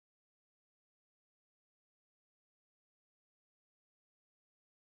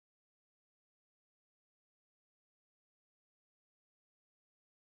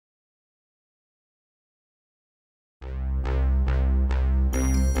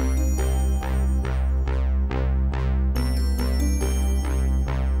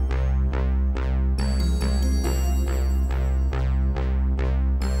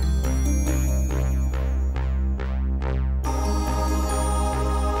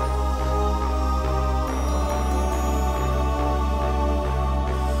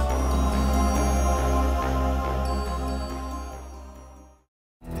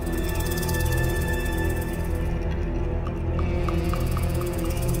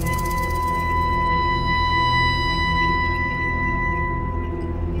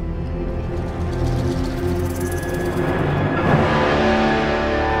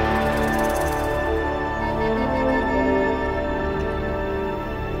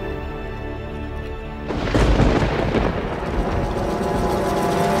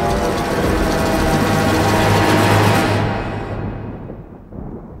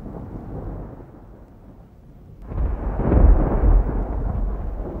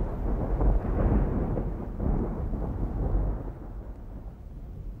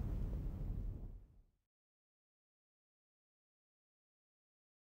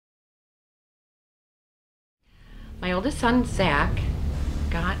My oldest son, Zach,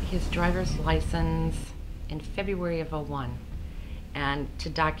 got his driver's license in February of '01. And to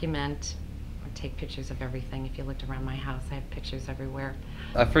document or take pictures of everything, if you looked around my house, I have pictures everywhere.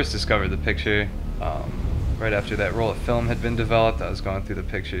 I first discovered the picture right after that roll of film had been developed. I was going through the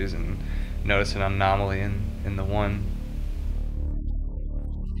pictures and noticed an anomaly in the one.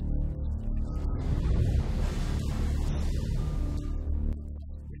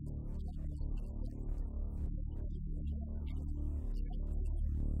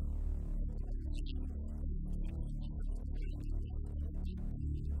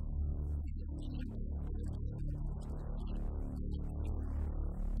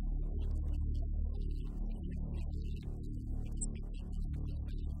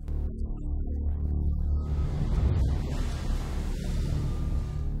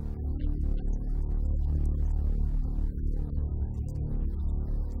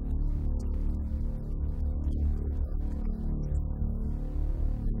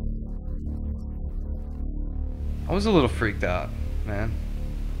 I was a little freaked out, man.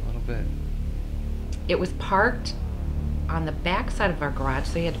 A little bit. It was parked on the back side of our garage,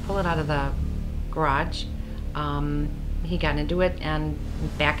 so he had to pull it out of the garage. He got into it and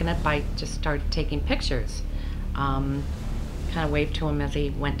backing it by just started taking pictures. Kind of waved to him as he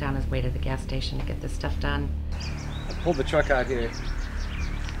went down his way to the gas station to get this stuff done. I pulled the truck out here.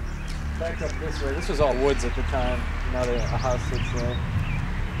 Back up this way. This was all woods at the time. Now a house sits there.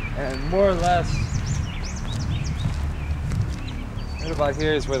 And more or less, right about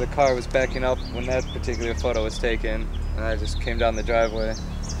here is where the car was backing up when that particular photo was taken. And I just came down the driveway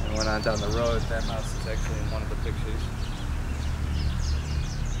and went on down the road. That house is actually in one of the pictures.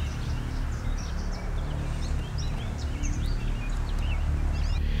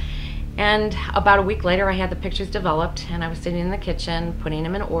 And about a week later, I had the pictures developed, and I was sitting in the kitchen putting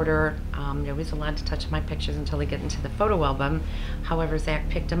them in order. Nobody's allowed to touch my pictures until they get into the photo album. However, Zach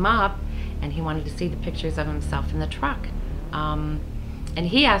picked them up, and he wanted to see the pictures of himself in the truck. And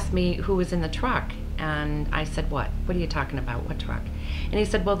he asked me who was in the truck, and I said, what are you talking about? What truck? And he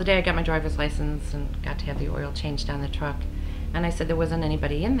said, well, the day I got my driver's license and got to have the oil changed on the truck. And I said, there wasn't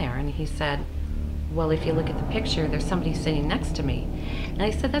anybody in there. And he said, well, if you look at the picture, there's somebody sitting next to me. And I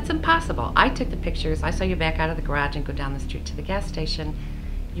said, that's impossible. I took the pictures. I saw you back out of the garage and go down the street to the gas station.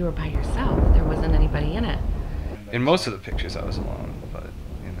 You were by yourself. There wasn't anybody in it. In most of the pictures I was alone, but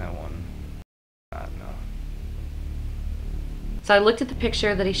in that one, no. So I looked at the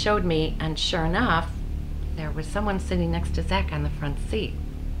picture that he showed me, and sure enough, there was someone sitting next to Zach on the front seat,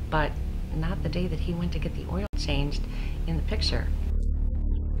 but not the day that he went to get the oil changed in the picture.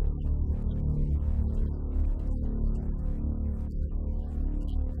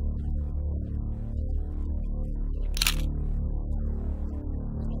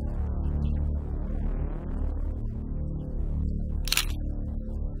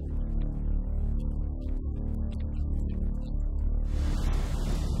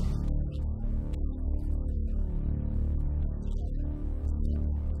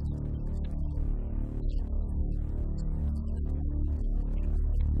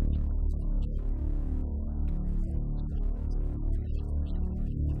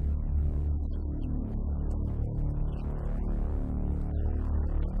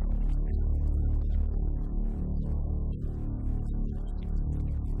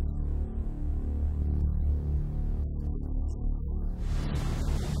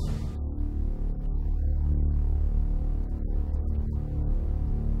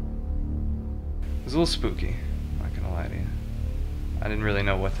 It was a little spooky, not gonna lie to you. I didn't really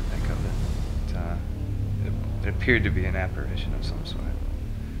know what to think of it. It appeared to be an apparition of some sort.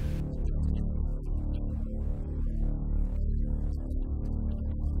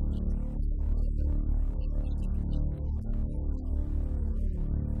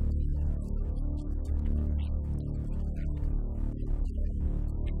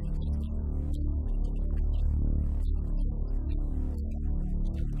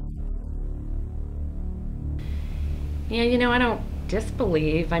 Yeah, you know, I don't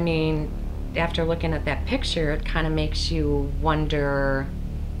disbelieve. I mean, after looking at that picture, it kind of makes you wonder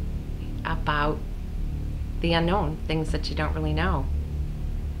about the unknown, things that you don't really know.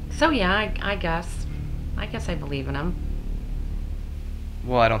 So yeah, I guess I believe in them.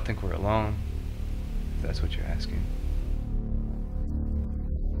 Well, I don't think we're alone, if that's what you're asking.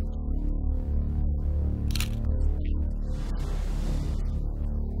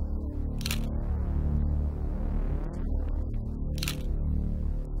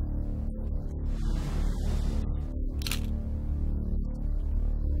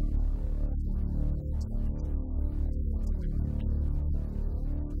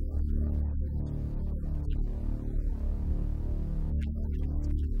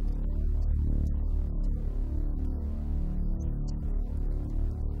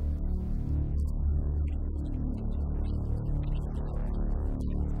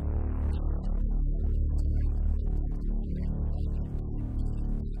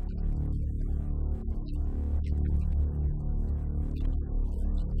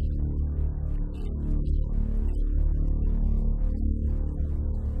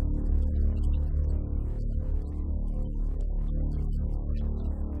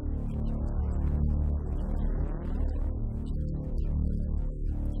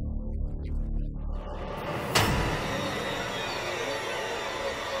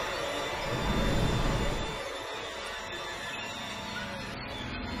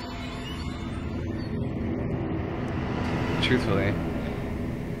 truthfully,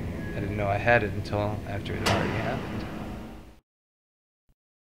 I didn't know I had it until after it had already happened.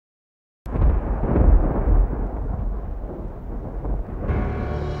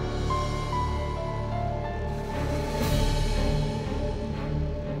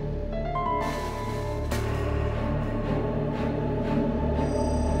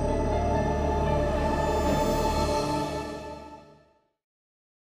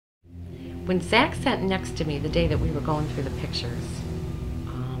 When Zach sat next to me the day that we were going through the pictures,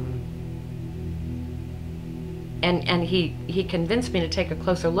 and he convinced me to take a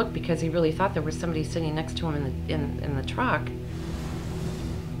closer look because he really thought there was somebody sitting next to him in the truck.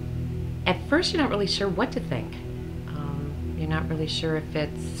 At first, you're not really sure what to think. You're not really sure if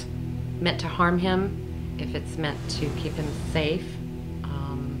it's meant to harm him, if it's meant to keep him safe.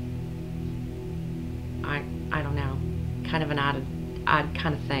 I don't know, kind of an odd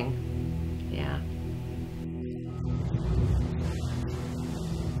kind of thing. Yeah.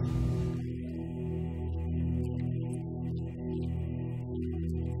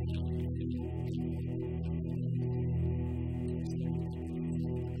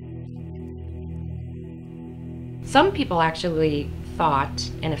 Some people actually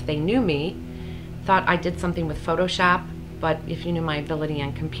thought, and if they knew me, thought I did something with Photoshop, but if you knew my ability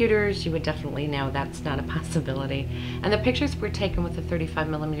on computers, you would definitely know that's not a possibility. And the pictures were taken with a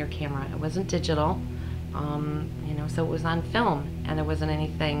 35mm camera. It wasn't digital, you know, so it was on film, and there wasn't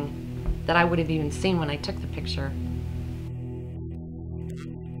anything that I would have even seen when I took the picture.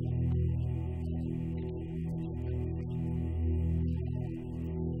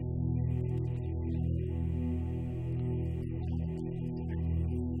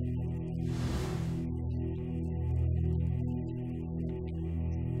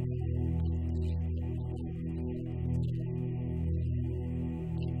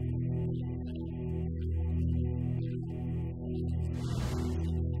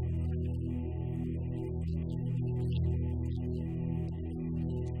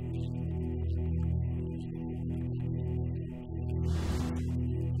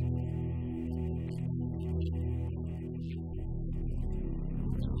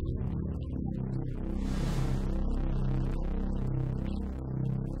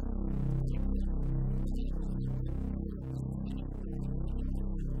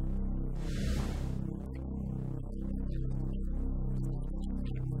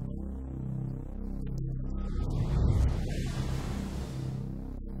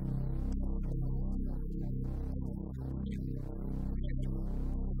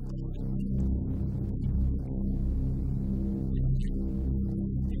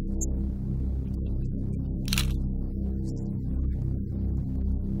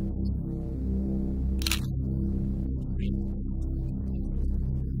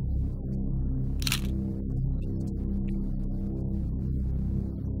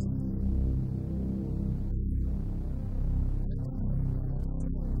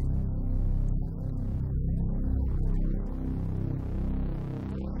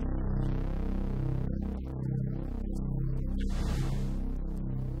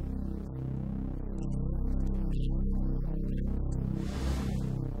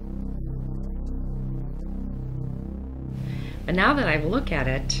 But now that I look at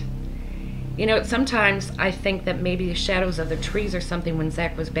it, you know, sometimes I think that maybe the shadows of the trees or something when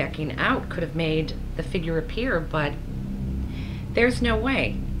Zach was backing out could have made the figure appear, but there's no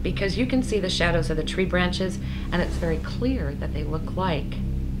way, because you can see the shadows of the tree branches, and it's very clear that they look like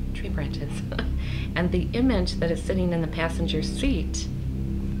tree branches. And the image that is sitting in the passenger seat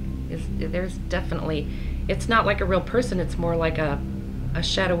there's definitely, it's not like a real person, it's more like a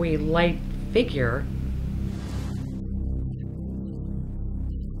shadowy light figure.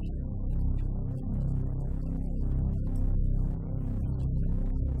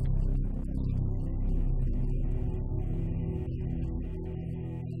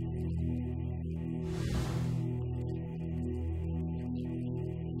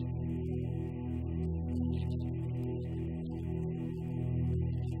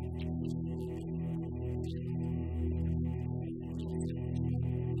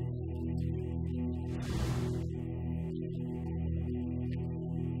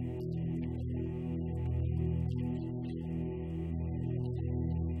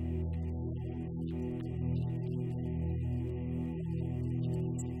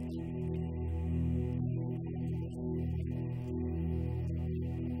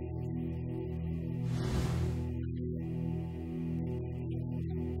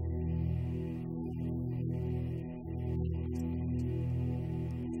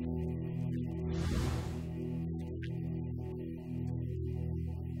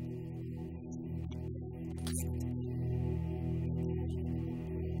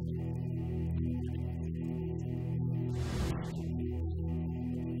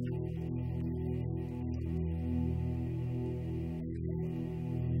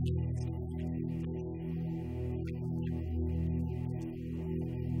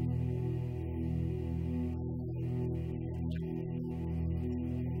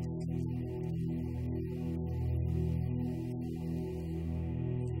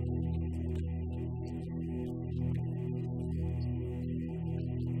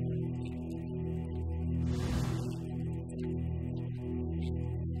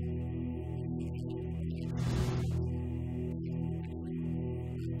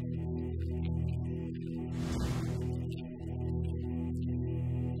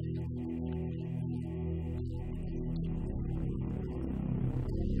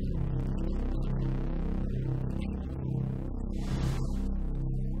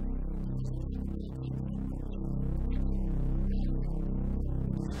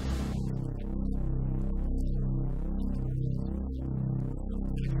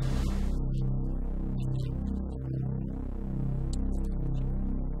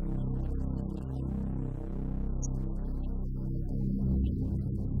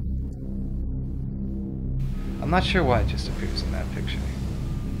 not sure why it just appears in that picture,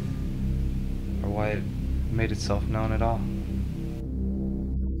 or why it made itself known at all.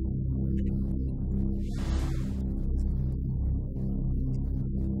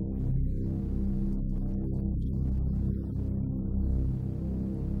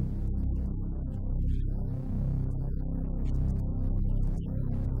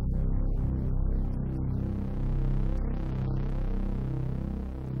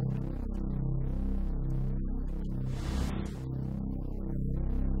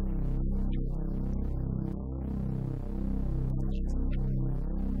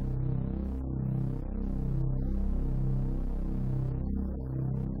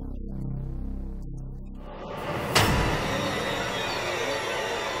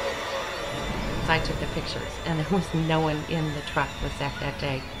 I took the pictures, and there was no one in the truck with Zach that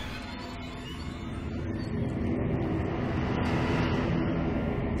day.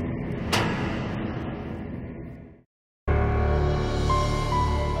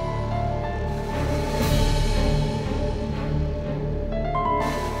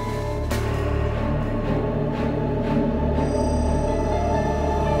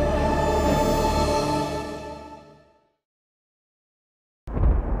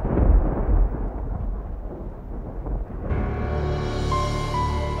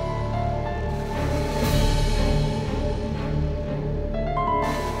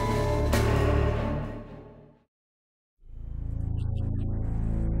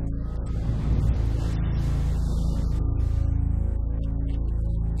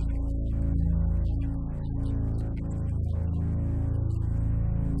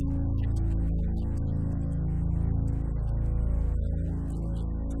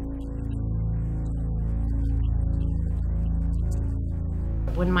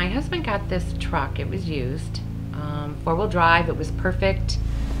 When my husband got this truck, it was used, four-wheel drive. It was perfect,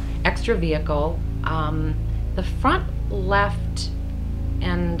 extra vehicle. The front left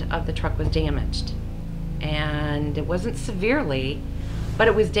end of the truck was damaged, and it wasn't severely, but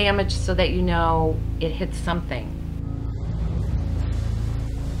it was damaged so that you know it hit something.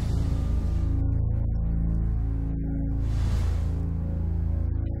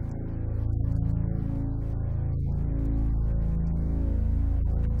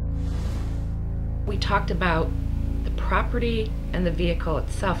 We talked about the property and the vehicle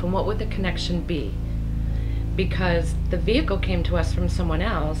itself, and what would the connection be? Because the vehicle came to us from someone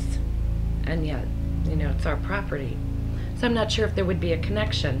else, and yet, you know, it's our property. So I'm not sure if there would be a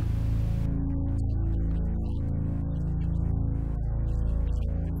connection.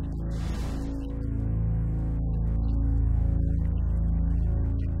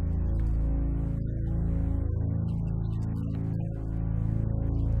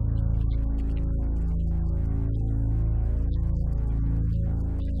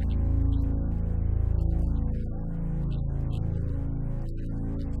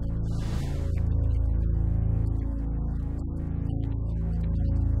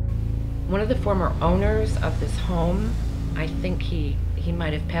 One of the former owners of this home, I think he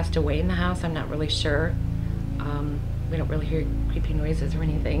might have passed away in the house. I'm not really sure. We don't really hear creepy noises or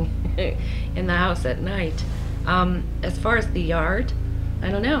anything in the house at night. As far as the yard,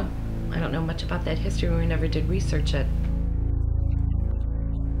 I don't know. I don't know much about that history. We never did research it.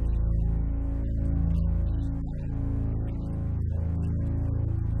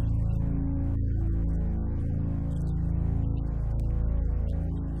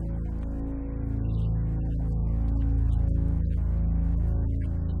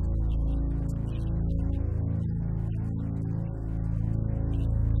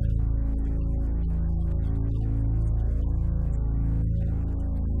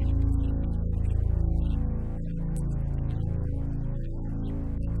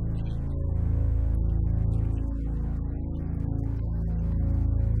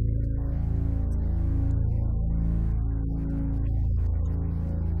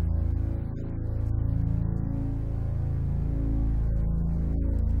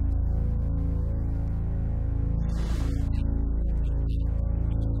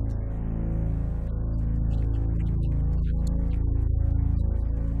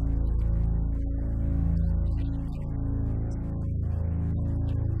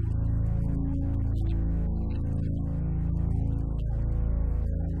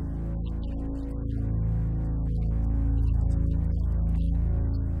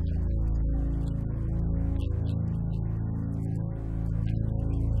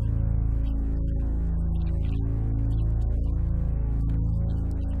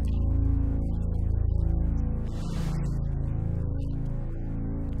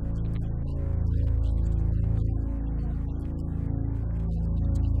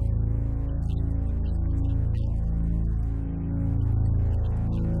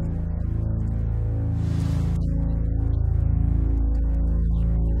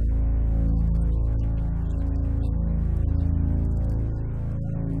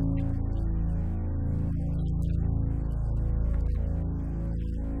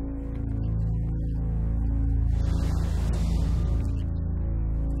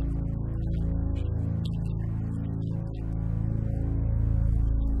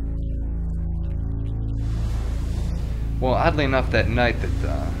 Well, oddly enough, that night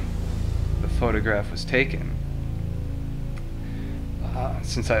that the photograph was taken,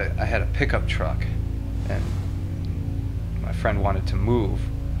 since I had a pickup truck and my friend wanted to move,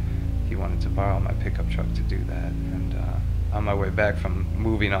 he wanted to borrow my pickup truck to do that. And on my way back from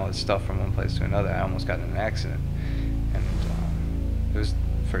moving all his stuff from one place to another, I almost got in an accident. And it was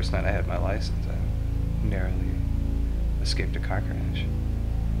the first night I had my license. I narrowly escaped a car crash.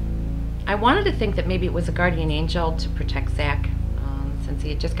 I wanted to think that maybe it was a guardian angel to protect Zach, since he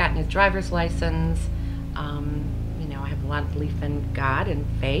had just gotten his driver's license. You know, I have a lot of belief in God and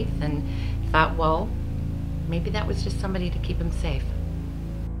faith, and thought, well, maybe that was just somebody to keep him safe.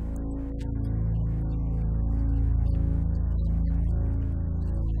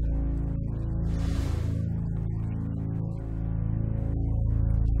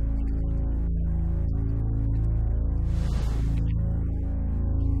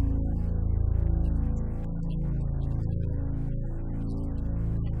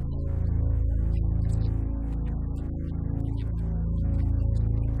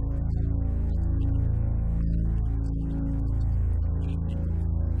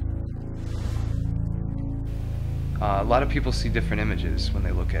 A lot of people see different images when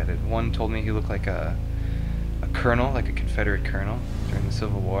they look at it. One told me he looked like a colonel, like a Confederate colonel during the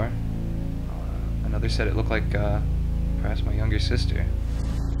Civil War. Another said it looked like perhaps my younger sister.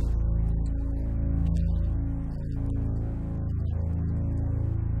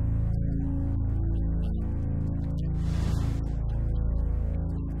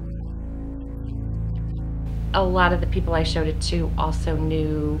 A lot of the people I showed it to also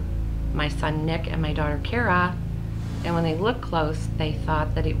knew my son Nick and my daughter Kara, and when they looked close, they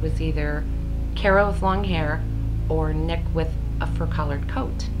thought that it was either Kara with long hair or Nick with a fur-collared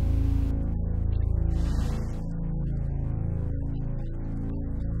coat.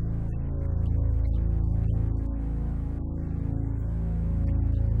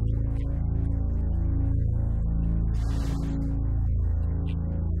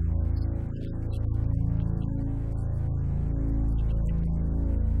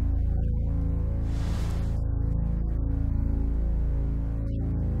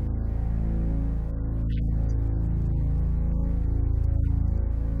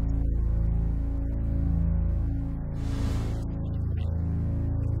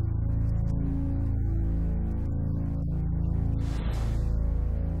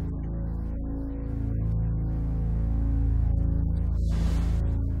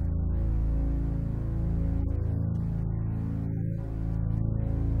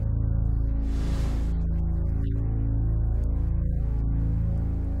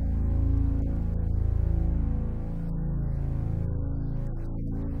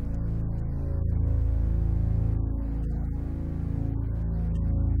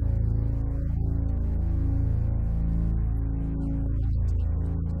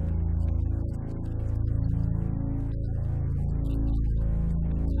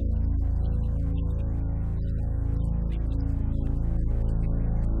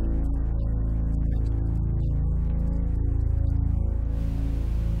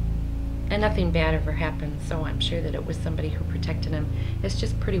 And nothing bad ever happened, so I'm sure that it was somebody who protected him. It's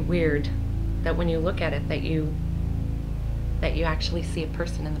just pretty weird that when you look at it that you actually see a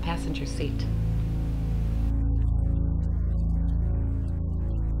person in the passenger seat.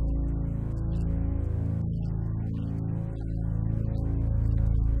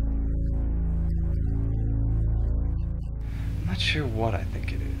 I'm not sure what I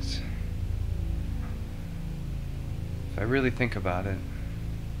think it is. If I really think about it,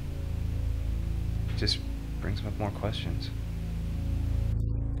 just brings up more questions.